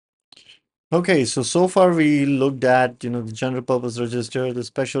Okay, so far we looked at, the general purpose register, the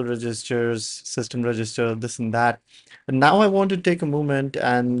special registers, system register, this and that. And now I want to take a moment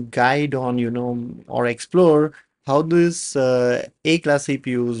and guide on, or explore how this A-class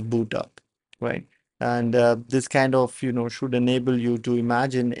CPUs boot up, right? And this kind of, should enable you to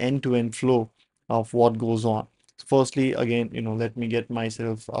imagine end-to-end flow of what goes on. Firstly, again, let me get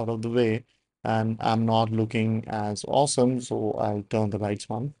myself out of the way, and I'm not looking as awesome, so I'll turn the lights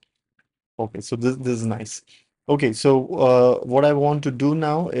on. Okay, so this is nice. Okay, so what I want to do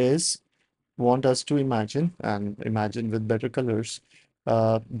now is want us to imagine and imagine with better colors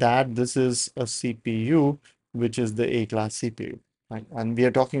that this is a CPU, which is the A-class CPU, right? And we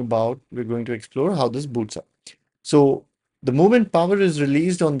are talking about, we're going to explore how this boots up. So the moment power is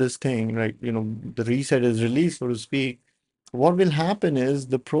released on this thing, right? The reset is released, so to speak. What will happen is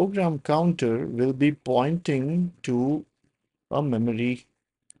the program counter will be pointing to a memory,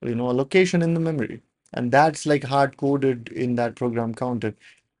 a location in the memory. And that's like hard coded in that program counter.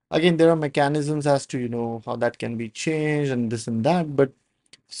 Again, there are mechanisms as to, how that can be changed and this and that, but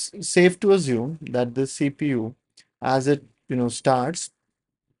safe to assume that the CPU, as it, starts,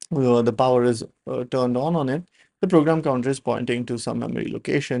 the power is turned on it, the program counter is pointing to some memory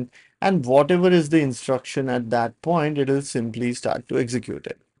location, and whatever is the instruction at that point, it will simply start to execute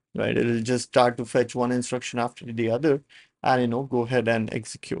it, right? It will just start to fetch one instruction after the other and, go ahead and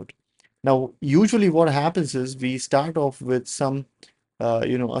execute. Now, usually what happens is we start off with some,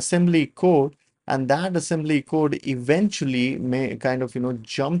 assembly code, and that assembly code eventually may kind of,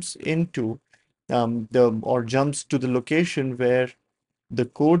 jumps into or jumps to the location where the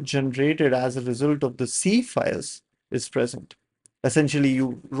code generated as a result of the C files is present. Essentially,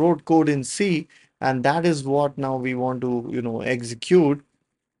 you wrote code in C, and that is what now we want to, execute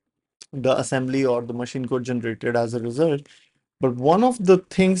the assembly or the machine code generated as a result. But one of the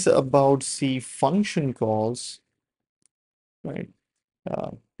things about C function calls, right,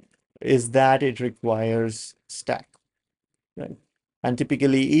 uh, is that it requires stack, right? And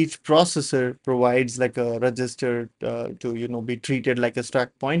typically each processor provides like a register to, be treated like a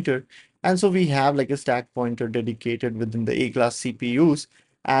stack pointer. And so we have like a stack pointer dedicated within the A-class CPUs.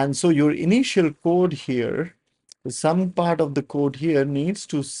 And so your initial code here, some part of the code here needs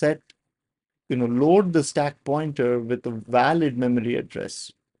to set, load the stack pointer with a valid memory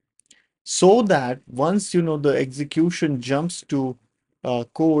address, so that once the execution jumps to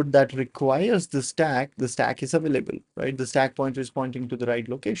code that requires the stack is available, right? The stack pointer is pointing to the right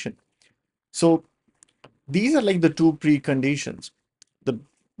location. So these are like the two preconditions. The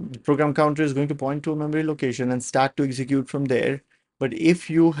program counter is going to point to a memory location and start to execute from there. But if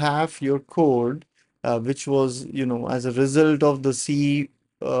you have your code, which was, as a result of the C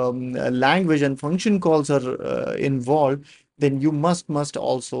language and function calls are involved, then you must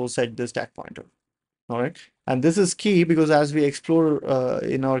also set the stack pointer. All right. And this is key because as we explore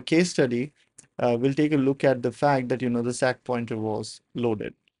in our case study, we'll take a look at the fact that, the stack pointer was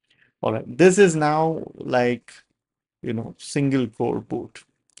loaded. All right. This is now like, single core boot.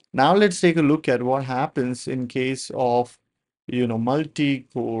 Now let's take a look at what happens in case of,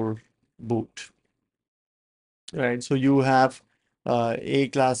 multi-core boot, right? So you have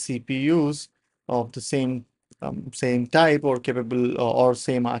A-class CPUs of the same type or capable or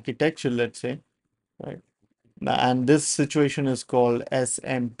same architecture, let's say, right? And this situation is called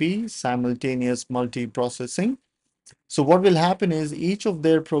SMP, simultaneous multiprocessing. So what will happen is each of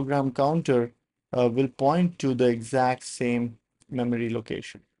their program counter will point to the exact same memory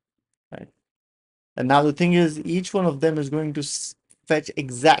location, right? And now the thing is, each one of them is going to fetch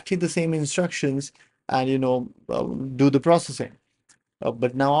exactly the same instructions and, do the processing.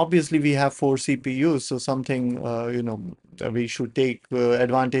 But now obviously we have four CPUs, so something, we should take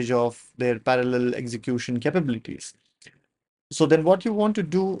advantage of their parallel execution capabilities. So then what you want to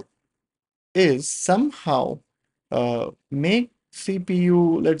do is somehow make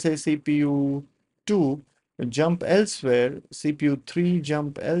CPU, let's say CPU 2 jump elsewhere, CPU 3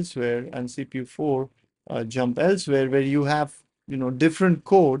 jump elsewhere, and CPU 4 jump elsewhere, where you have, different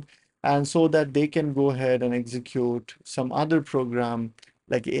code, and so that they can go ahead and execute some other program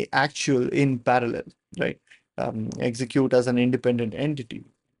like a actual in parallel, right? Execute as an independent entity.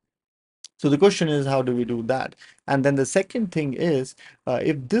 So the question is, how do we do that? And then the second thing is,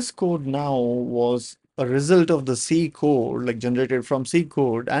 if this code now was a result of the C code, like generated from C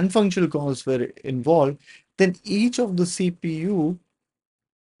code, and functional calls were involved, then each of the CPU,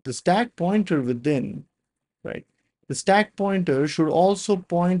 the stack pointer within, right? The stack pointer should also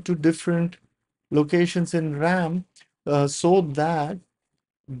point to different locations in RAM, so that,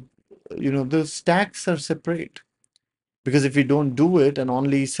 the stacks are separate. Because if we don't do it and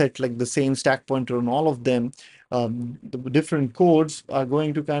only set like the same stack pointer on all of them, the different codes are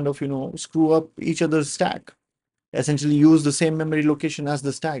going to kind of, screw up each other's stack, essentially use the same memory location as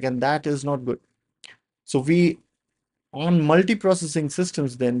the stack, and that is not good. So we, on multi-processing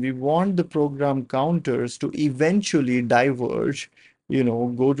systems, then we want the program counters to eventually diverge,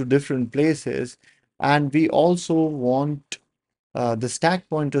 go to different places. And we also want the stack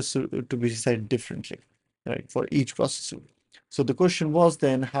pointers to be set differently, right, for each processor. So the question was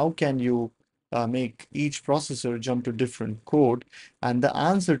then, how can you make each processor jump to different code? And the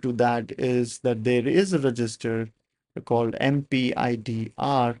answer to that is that there is a register called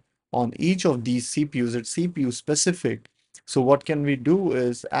mpidr on each of these CPUs. It's CPU specific. So what can we do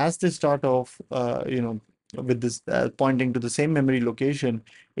is, as they start off, with this pointing to the same memory location,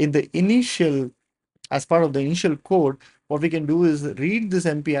 in the initial, as part of the initial code, what we can do is read this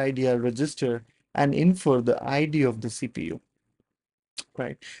mpidr register and infer the ID of the CPU,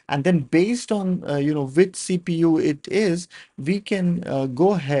 right? And then based on which CPU it is, we can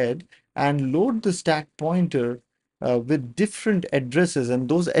go ahead and load the stack pointer with different addresses, and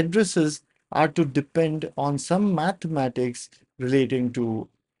those addresses are to depend on some mathematics relating to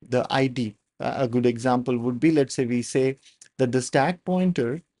the ID. A good example would be, let's say we say that the stack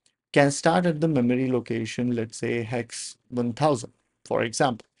pointer can start at the memory location, let's say hex 1000, for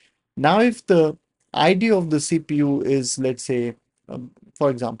example. Now, if the ID of the CPU is, let's say, for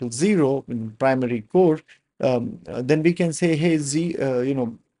example, 0 in primary core, then we can say, hey,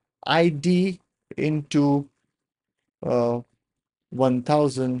 ID into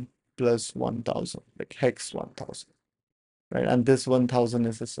 1000 plus 1000, like hex 1000, right? And this 1000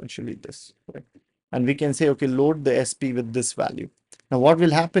 is essentially this, right? And we can say, okay, load the SP with this value. Now, what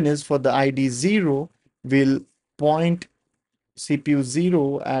will happen is, for the ID 0, we'll point CPU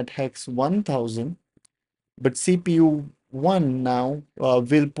 0 at hex 1000, but CPU 1 now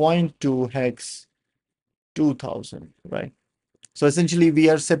will point to hex 2000, right? So essentially, we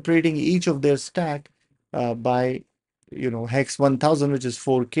are separating each of their stack by, hex 1000, which is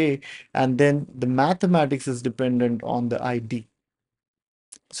 4K, and then the mathematics is dependent on the ID.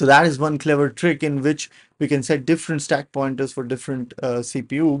 So that is one clever trick in which we can set different stack pointers for different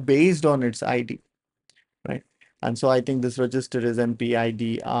CPU based on its ID, right? And so I think this register is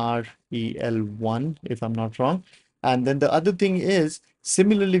mpidrel1, if I'm not wrong. And then the other thing is,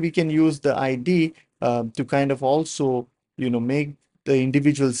 similarly, we can use the ID to kind of also, make the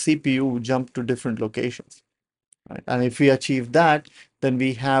individual CPU jump to different locations. Right? And if we achieve that, then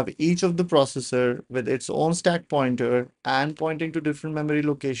we have each of the processor with its own stack pointer and pointing to different memory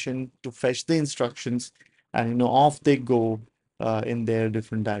location to fetch the instructions, and off they go in their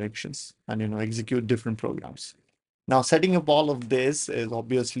different directions, and execute different programs. Now, setting up all of this is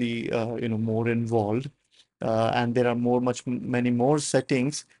obviously more involved, and there are many more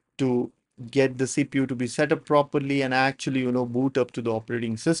settings to get the CPU to be set up properly and actually boot up to the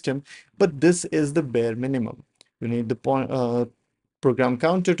operating system. But this is the bare minimum. You need the program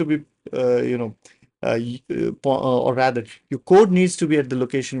counter to be or rather, your code needs to be at the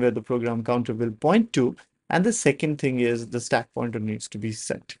location where the program counter will point to. And the second thing is, the stack pointer needs to be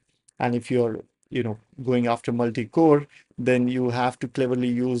set. And if you're going after multi-core, then you have to cleverly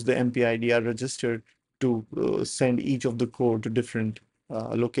use the mpidr register to send each of the code to different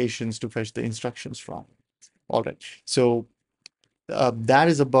locations to fetch the instructions from. All right, so that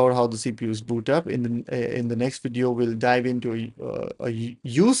is about how the CPUs boot up. In the next video, we'll dive into a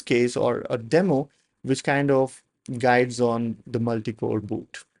use case or a demo which kind of guides on the multi-core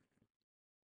boot.